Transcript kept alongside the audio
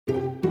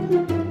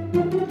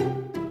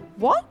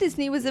Walt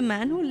Disney was a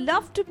man who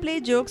loved to play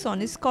jokes on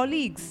his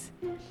colleagues.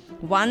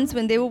 Once,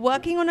 when they were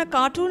working on a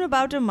cartoon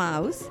about a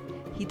mouse,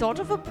 he thought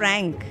of a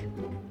prank.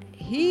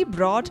 He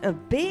brought a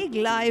big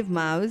live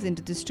mouse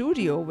into the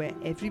studio where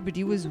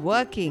everybody was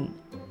working.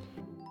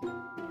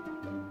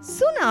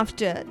 Soon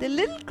after, the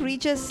little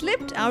creature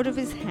slipped out of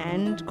his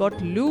hand,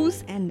 got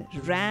loose and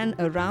ran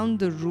around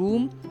the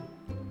room.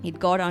 It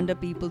got under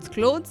people's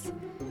clothes,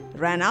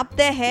 ran up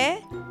their hair,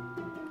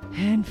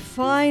 and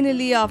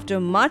finally, after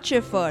much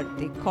effort,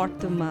 they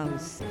caught the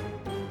mouse.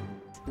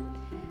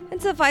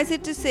 And suffice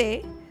it to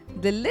say,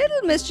 the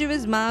little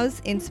mischievous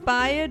mouse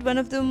inspired one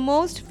of the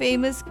most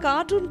famous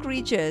cartoon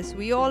creatures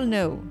we all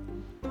know,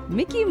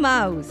 Mickey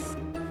Mouse.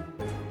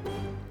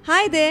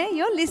 Hi there,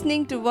 you're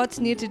listening to What's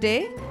New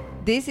Today.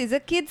 This is a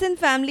kids and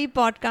family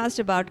podcast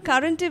about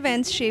current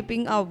events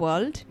shaping our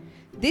world.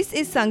 This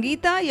is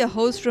Sangeeta, your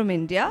host from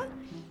India.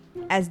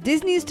 As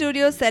Disney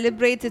Studios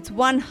celebrates its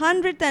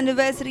 100th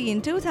anniversary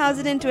in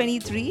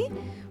 2023,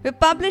 we're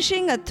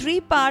publishing a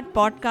 3-part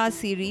podcast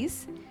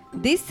series.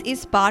 This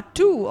is part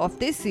 2 of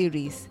this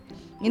series.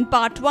 In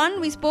part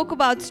 1, we spoke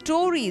about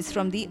stories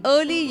from the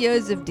early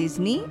years of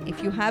Disney.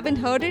 If you haven't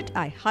heard it,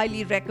 I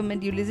highly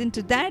recommend you listen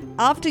to that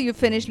after you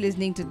finish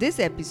listening to this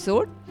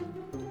episode.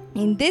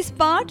 In this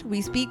part,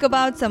 we speak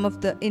about some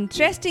of the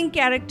interesting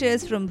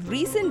characters from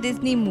recent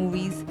Disney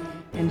movies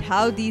and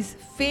how these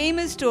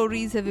famous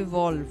stories have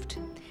evolved.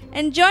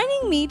 And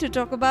joining me to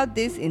talk about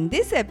this in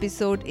this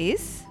episode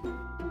is...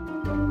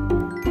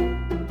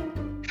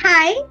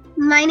 Hi,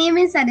 my name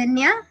is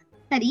Adanya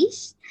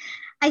Harish.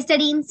 I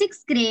study in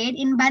 6th grade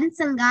in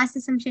Bansanga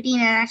Sesame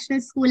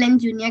International School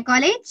and Junior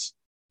College.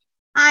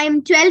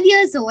 I'm 12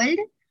 years old.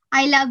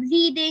 I love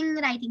reading,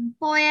 writing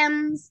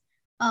poems,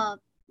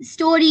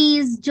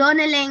 stories,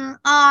 journaling,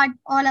 art,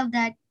 all of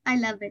that. I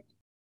love it.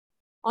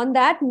 On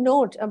that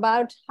note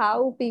about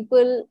how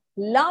people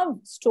love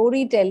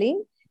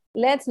storytelling,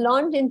 let's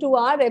launch into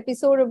our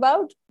episode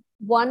about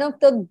one of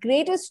the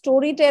greatest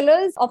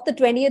storytellers of the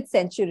 20th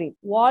century,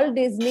 Walt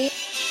Disney.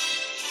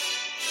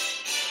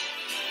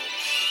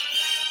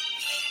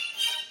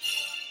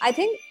 I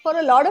think for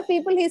a lot of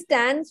people, he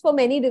stands for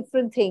many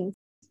different things.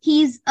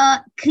 He's a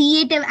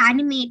creative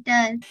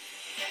animator.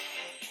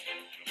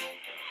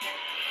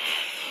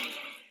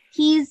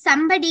 He's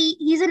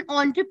an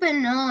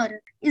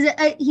entrepreneur. He's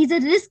a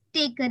risk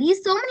taker.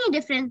 He's so many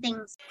different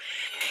things.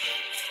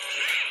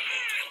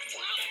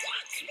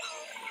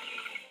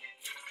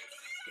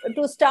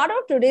 To start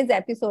off today's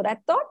episode, I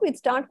thought we'd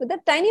start with a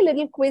tiny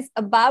little quiz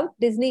about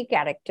Disney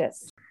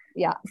characters.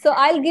 Yeah, so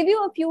I'll give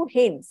you a few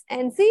hints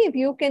and see if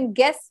you can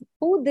guess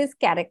who this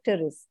character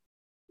is.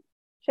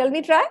 Shall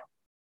we try?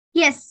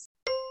 Yes.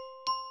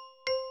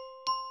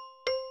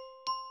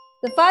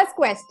 The first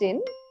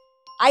question,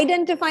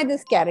 identify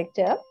this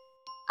character.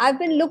 I've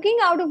been looking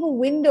out of a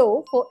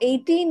window for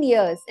 18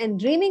 years and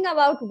dreaming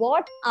about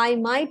what I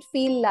might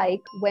feel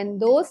like when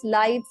those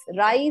lights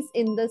rise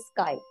in the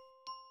sky.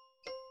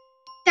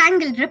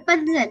 Tangled,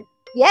 Rapunzel.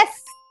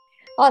 Yes.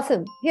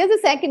 Awesome. Here's the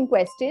second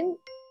question.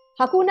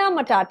 Hakuna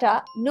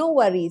Matata, no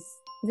worries.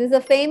 This is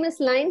a famous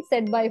line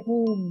said by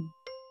whom?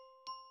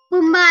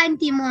 Pumbaa and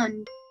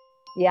Timon.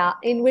 Yeah,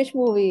 in which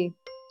movie?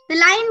 The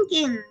Lion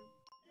King.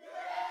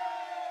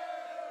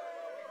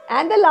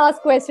 And the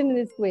last question in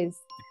this quiz.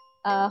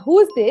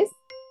 Who's this?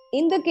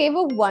 In the Cave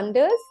of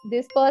Wonders,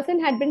 this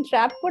person had been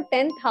trapped for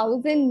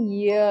 10,000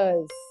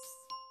 years.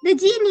 The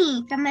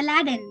genie from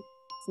Aladdin.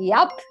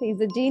 Yup,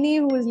 he's a genie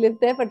who's lived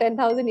there for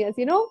 10,000 years.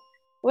 You know,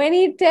 when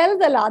he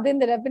tells Aladdin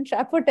that I've been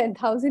trapped for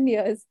 10,000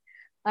 years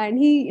and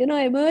he,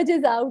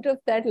 emerges out of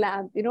that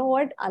lamp, you know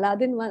what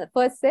Aladdin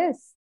first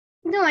says?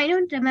 No, I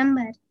don't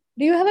remember.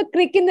 Do you have a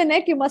crick in the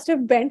neck? You must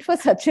have bent for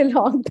such a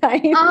long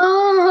time.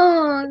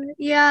 Oh,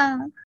 yeah.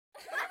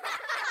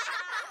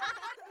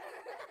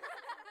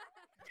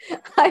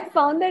 I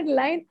found that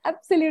line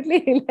absolutely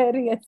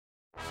hilarious.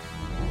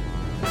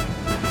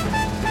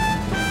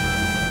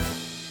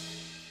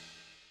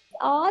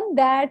 On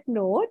that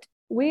note,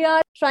 we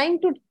are trying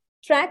to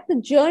track the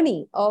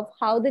journey of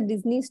how the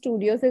Disney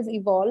Studios has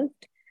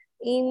evolved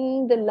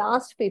in the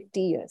last 50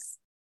 years.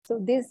 So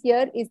this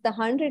year is the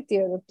 100th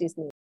year of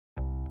Disney.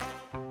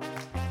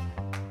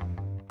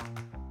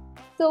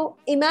 So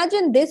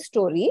imagine this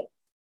story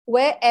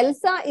where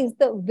Elsa is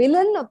the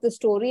villain of the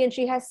story and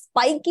she has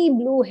spiky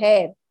blue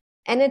hair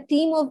and a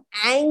team of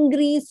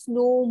angry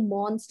snow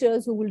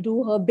monsters who will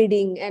do her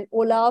bidding. And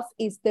Olaf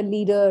is the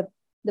leader,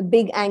 the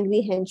big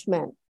angry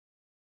henchman.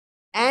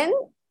 And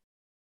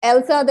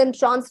Elsa then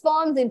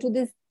transforms into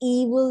this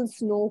evil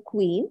snow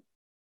queen.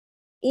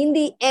 In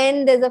the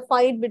end, there's a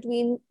fight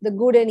between the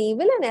good and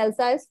evil, and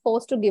Elsa is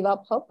forced to give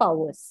up her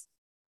powers.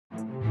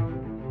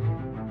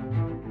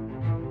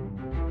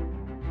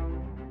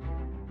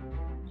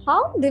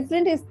 How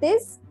different is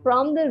this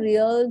from the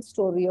real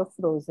story of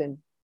Frozen?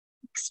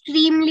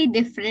 Extremely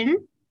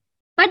different,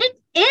 but it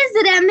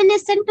is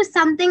reminiscent to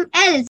something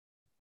else.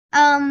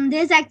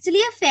 There's actually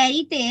a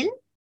fairy tale.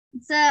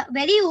 It's a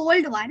very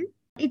old one.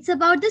 It's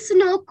about the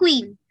Snow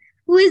Queen,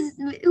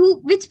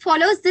 which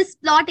follows this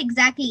plot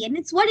exactly, and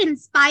it's what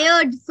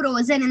inspired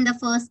Frozen in the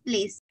first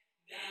place.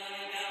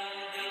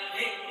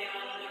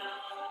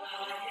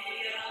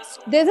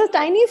 There's a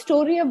tiny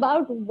story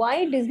about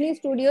why Disney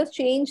Studios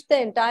changed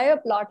the entire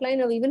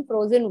plotline of even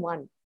Frozen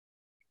 1.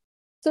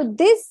 So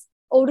this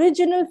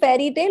original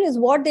fairy tale is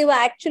what they were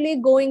actually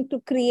going to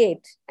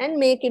create and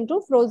make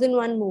into Frozen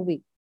 1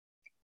 movie.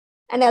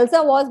 And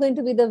Elsa was going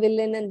to be the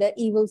villain and the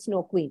evil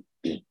Snow Queen.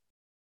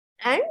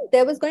 And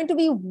there was going to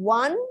be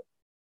one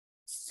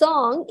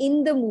song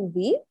in the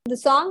movie, the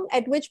song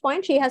at which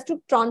point she has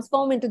to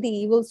transform into the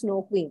evil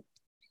Snow Queen.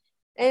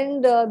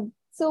 And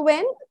so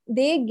when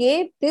they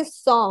gave this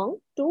song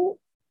to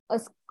a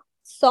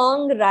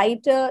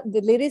songwriter,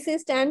 the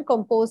lyricist and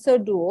composer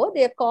duo,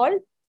 they are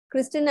called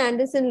Kristen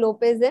Anderson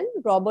Lopez and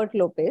Robert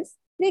Lopez.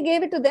 They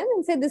gave it to them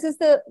and said, this is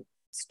the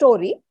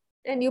story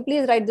and you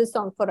please write this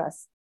song for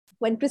us.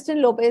 When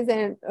Kristen Lopez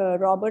and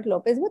Robert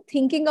Lopez were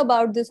thinking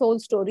about this whole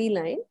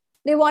storyline,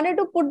 they wanted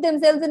to put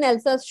themselves in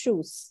Elsa's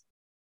shoes.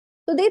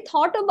 So they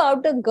thought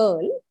about a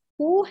girl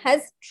who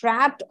has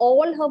trapped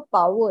all her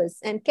powers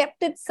and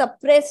kept it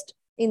suppressed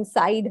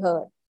inside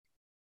her,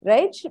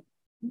 right?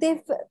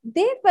 They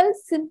felt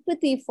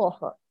sympathy for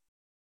her.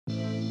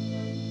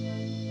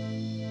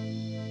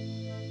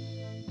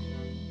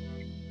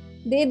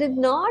 They did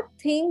not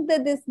think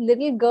that this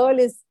little girl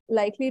is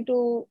likely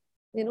to,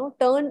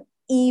 turn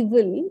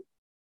evil.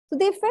 So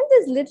they felt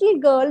this little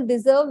girl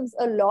deserves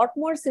a lot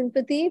more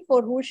sympathy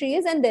for who she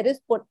is, and there is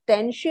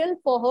potential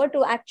for her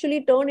to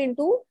actually turn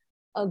into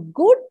a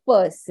good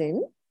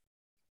person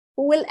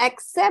who will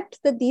accept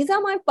that these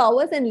are my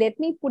powers and let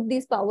me put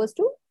these powers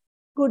to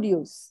good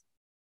use.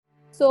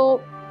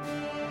 So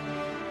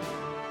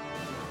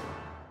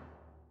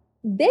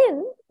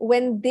then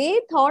when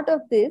they thought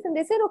of this and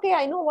they said, okay,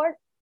 I know what,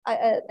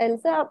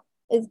 Elsa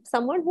is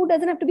someone who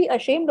doesn't have to be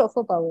ashamed of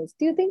her powers.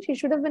 Do you think she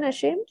should have been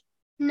ashamed?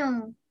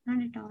 No,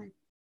 not at all.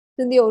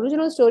 In the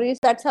original stories,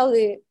 that's how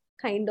they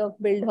kind of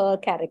build her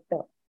character.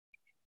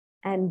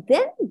 And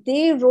then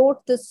they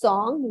wrote the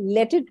song,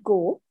 Let It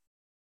Go,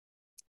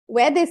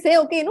 where they say,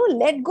 okay,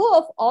 let go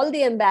of all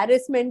the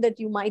embarrassment that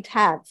you might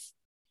have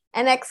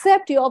and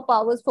accept your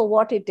powers for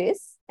what it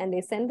is. And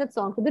they sent that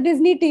song to the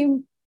Disney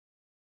team.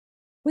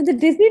 When the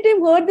Disney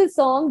team heard the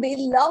song, they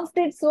loved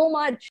it so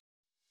much.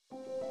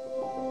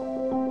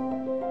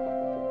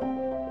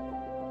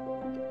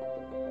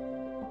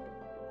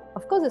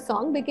 Of course, the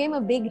song became a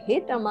big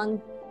hit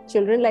among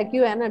children like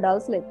you and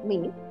adults like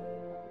me.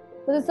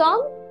 So the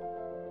song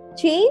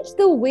changed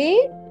the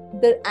way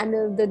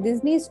the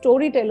Disney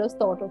storytellers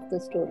thought of the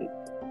story.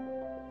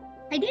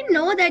 I didn't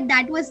know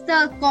that was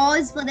the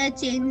cause for the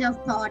change of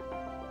thought.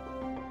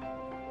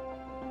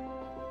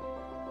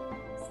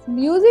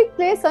 Music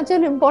plays such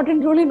an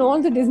important role in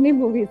all the Disney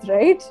movies,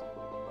 right?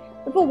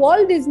 But for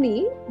Walt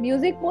Disney,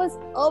 music was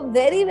a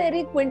very,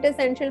 very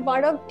quintessential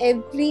part of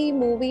every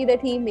movie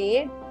that he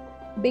made,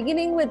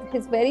 beginning with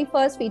his very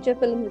first feature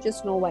film, which is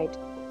Snow White.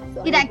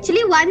 So it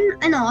actually won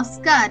an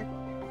Oscar.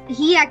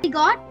 He actually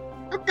got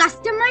a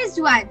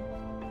customized one.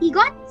 He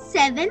got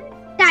 7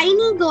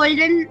 tiny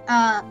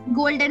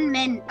golden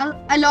men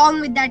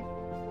along with that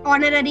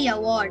honorary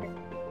award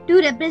to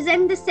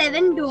represent the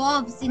 7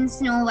 dwarves in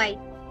Snow White.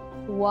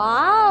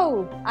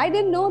 Wow! I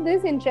didn't know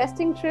this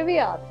interesting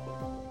trivia.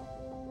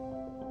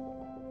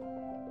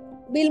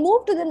 We'll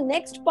move to the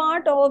next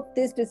part of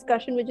this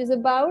discussion, which is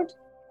about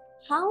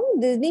how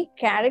Disney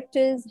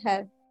characters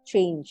have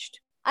changed.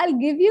 I'll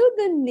give you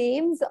the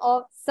names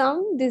of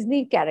some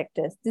Disney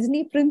characters,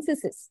 Disney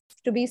princesses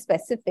to be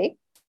specific,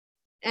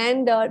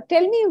 and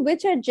tell me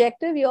which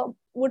adjective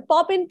would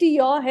pop into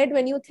your head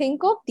when you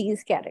think of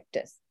these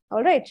characters.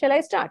 All right, shall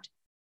I start?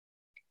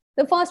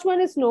 The first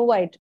one is Snow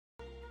White.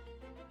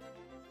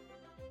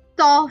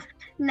 Soft,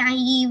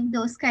 naive,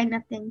 those kind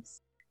of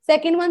things.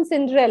 Second one,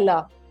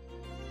 Cinderella.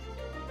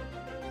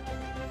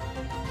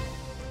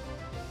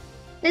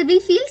 Well, we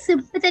feel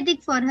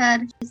sympathetic for her.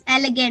 She's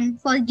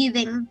elegant,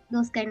 forgiving,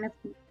 those kind of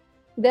things.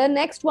 The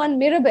next one,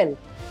 Mirabel.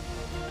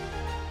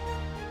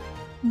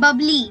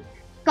 Bubbly,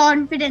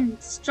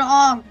 confident,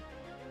 strong.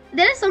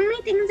 There are so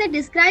many things that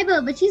describe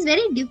her, but she's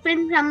very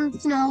different from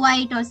Snow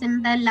White or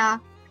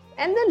Cinderella.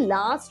 And the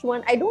last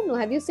one, I don't know,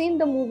 have you seen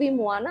the movie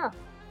Moana?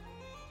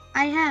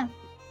 I have.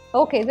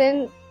 Okay,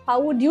 then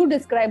how would you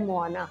describe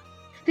Moana?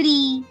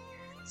 Free,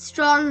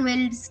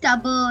 strong-willed,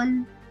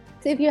 stubborn.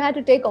 So if you had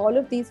to take all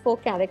of these 4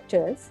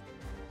 characters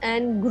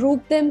and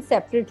group them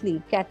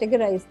separately,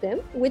 categorize them,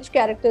 which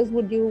characters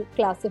would you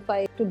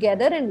classify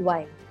together and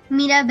why?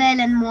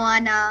 Mirabel and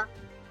Moana,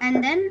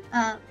 and then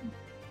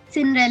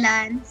Cinderella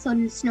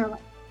and Snow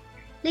White.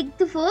 Like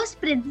the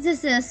first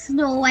princesses,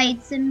 Snow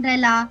White,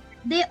 Cinderella,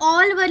 they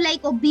all were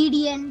like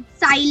obedient,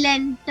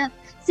 silent,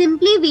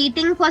 simply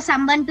waiting for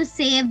someone to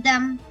save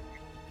them.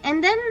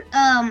 And then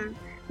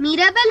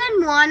Mirabel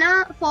and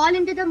Moana fall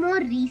into the more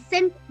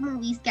recent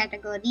movies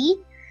category,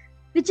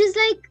 which is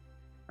like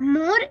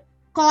more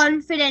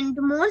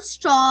confident, more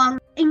strong,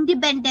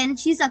 independent.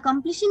 She's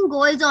accomplishing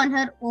goals on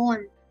her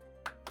own.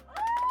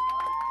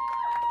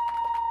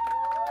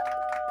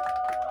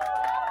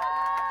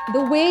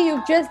 The way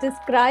you've just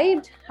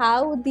described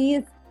how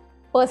these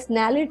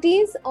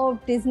personalities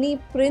of Disney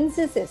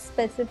princesses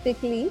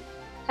specifically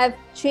have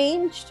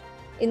changed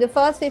in the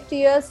first 50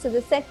 years to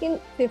the second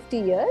 50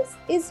 years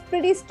is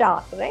pretty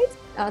stark, right?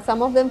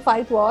 Some of them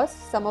fight wars,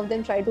 some of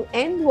them try to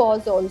end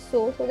wars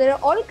also. So there are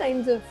all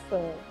kinds of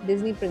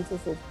Disney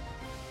princesses.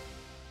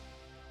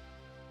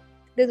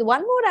 There's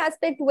one more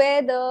aspect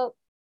where the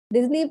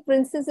Disney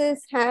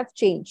princesses have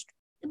changed.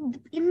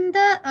 In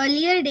the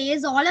earlier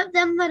days, all of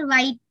them were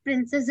white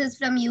princesses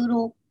from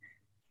Europe.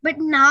 But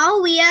now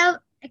we have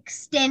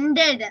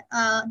extended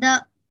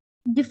the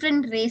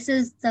different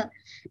races the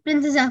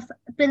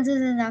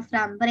princesses are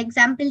from. For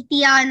example,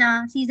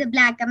 Tiana, she's a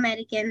Black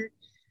American.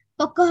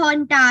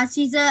 Pocahontas,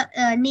 she's a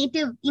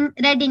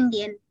Red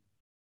Indian,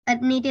 a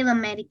Native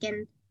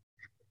American.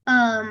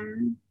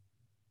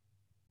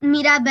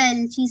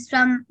 Mirabelle, she's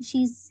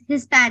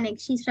Hispanic,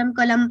 she's from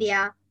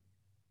Colombia.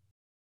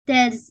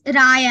 There's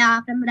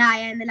Raya from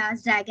Raya and the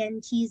Last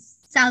Dragon, she's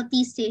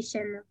Southeast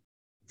Asian.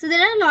 So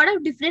there are a lot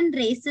of different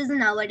races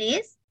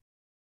nowadays.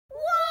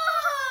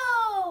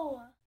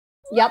 Whoa!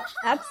 Yep,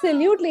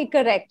 absolutely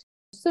correct.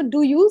 So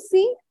do you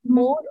see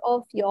more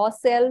of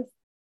yourself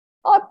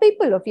or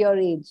people of your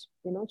age,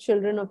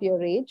 children of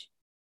your age?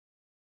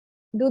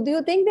 Do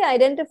you think they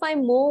identify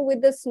more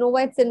with the Snow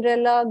White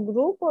Cinderella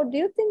group, or do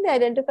you think they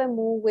identify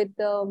more with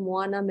the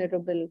Moana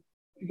Mirabel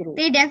group?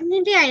 They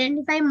definitely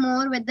identify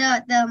more with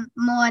the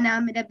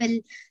Moana Mirabel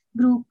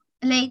group.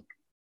 Like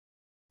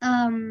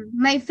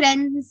my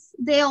friends,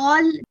 they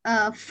all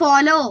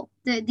follow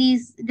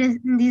these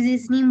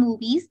Disney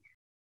movies,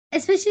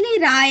 especially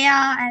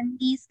Raya and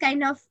these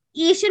kind of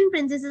Asian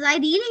princesses. I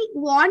really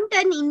want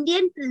an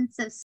Indian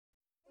princess.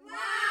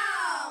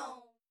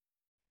 Wow!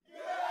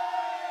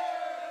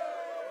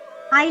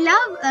 I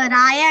love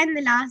Raya and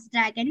the Last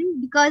Dragon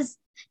because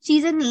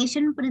she's an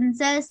Asian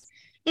princess.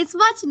 It's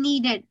much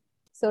needed.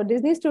 So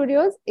Disney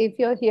Studios, if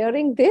you're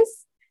hearing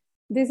this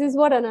is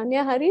what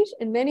Ananya, Harish,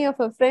 and many of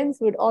her friends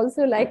would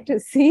also like to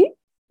see.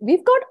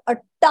 We've got a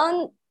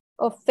ton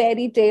of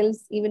fairy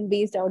tales even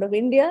based out of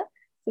India.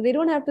 So they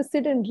don't have to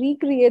sit and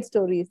recreate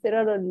stories. There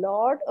are a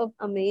lot of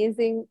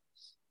amazing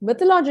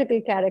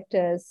mythological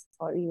characters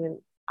or even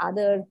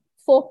other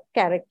folk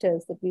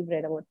characters that we've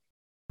read about.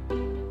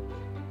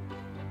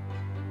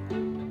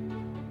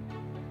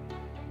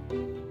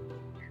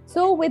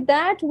 So with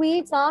that,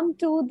 we come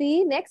to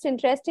the next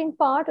interesting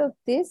part of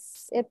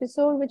this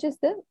episode, which is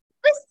the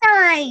Quiz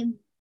time!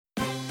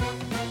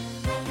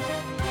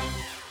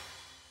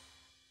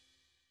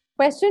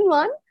 Question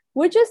 1.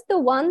 Which is the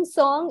one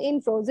song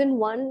in Frozen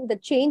 1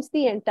 that changed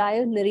the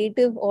entire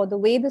narrative or the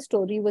way the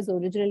story was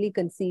originally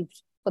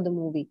conceived for the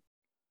movie?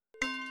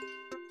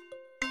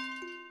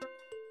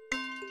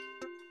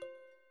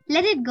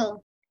 Let It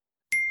Go.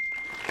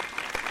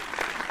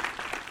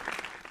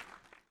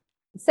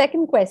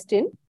 Second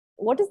question.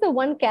 What is the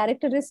one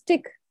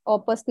characteristic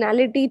or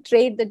personality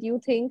trait that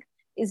you think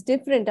is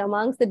different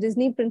amongst the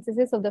Disney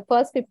princesses of the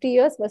first 50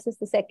 years versus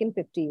the second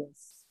 50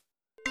 years?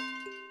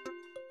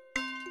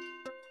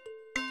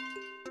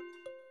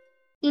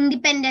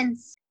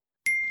 Independence.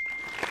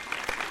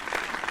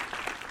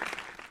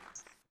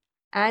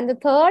 And the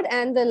third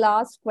and the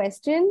last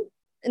question.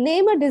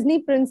 Name a Disney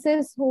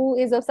princess who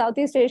is of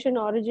Southeast Asian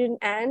origin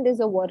and is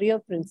a warrior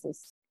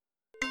princess.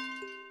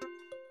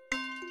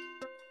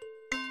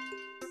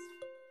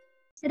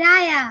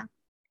 Raya.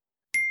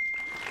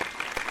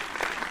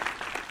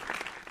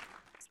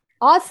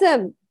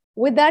 Awesome.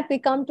 With that, we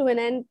come to an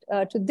end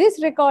to this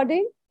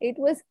recording. It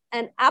was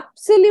an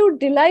absolute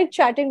delight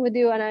chatting with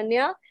you,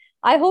 Ananya.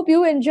 I hope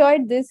you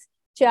enjoyed this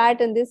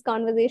chat and this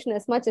conversation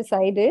as much as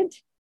I did.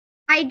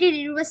 I did.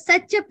 It was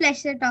such a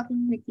pleasure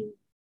talking with you.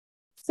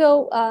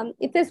 So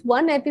if there's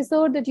one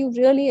episode that you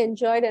really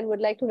enjoyed and would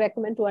like to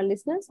recommend to our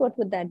listeners, what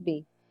would that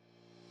be?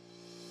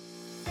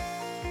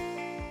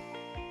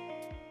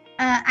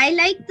 I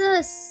like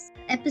the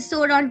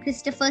episode on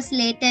Christopher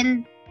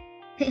Slayton,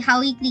 how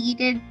he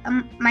created a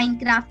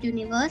Minecraft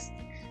universe.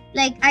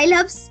 Like, I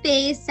love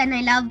space and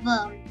I love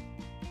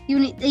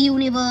the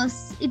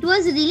universe. It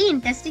was really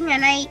interesting,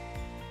 and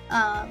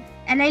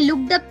I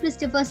looked up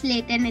Christopher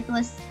Slayton.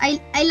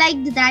 I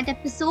liked that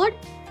episode.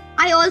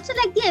 I also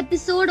like the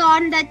episode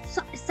on that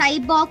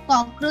cyborg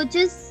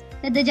cockroaches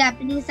that the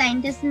Japanese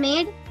scientists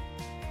made,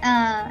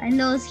 and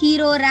those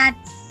hero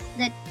rats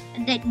that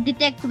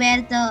detect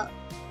where the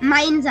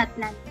mines are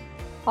planted.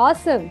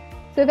 Awesome.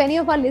 So if any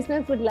of our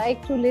listeners would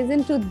like to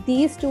listen to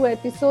these two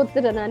episodes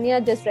that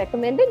Ananya just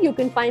recommended, you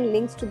can find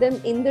links to them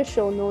in the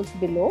show notes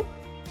below.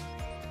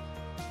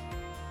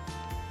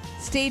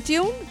 Stay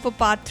tuned for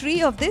part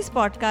 3 of this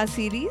podcast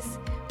series,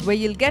 where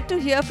you'll get to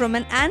hear from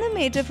an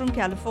animator from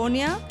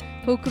California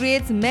who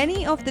creates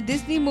many of the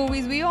Disney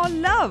movies we all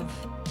love.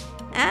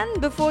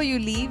 And before you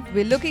leave,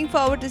 we're looking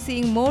forward to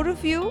seeing more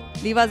of you.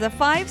 Leave us a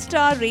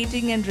 5-star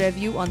rating and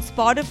review on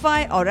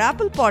Spotify or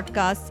Apple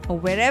Podcasts or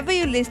wherever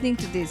you're listening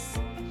to this.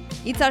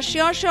 It's our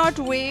sure shot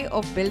way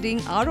of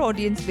building our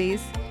audience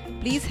base.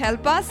 Please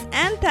help us,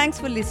 and thanks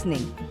for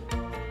listening.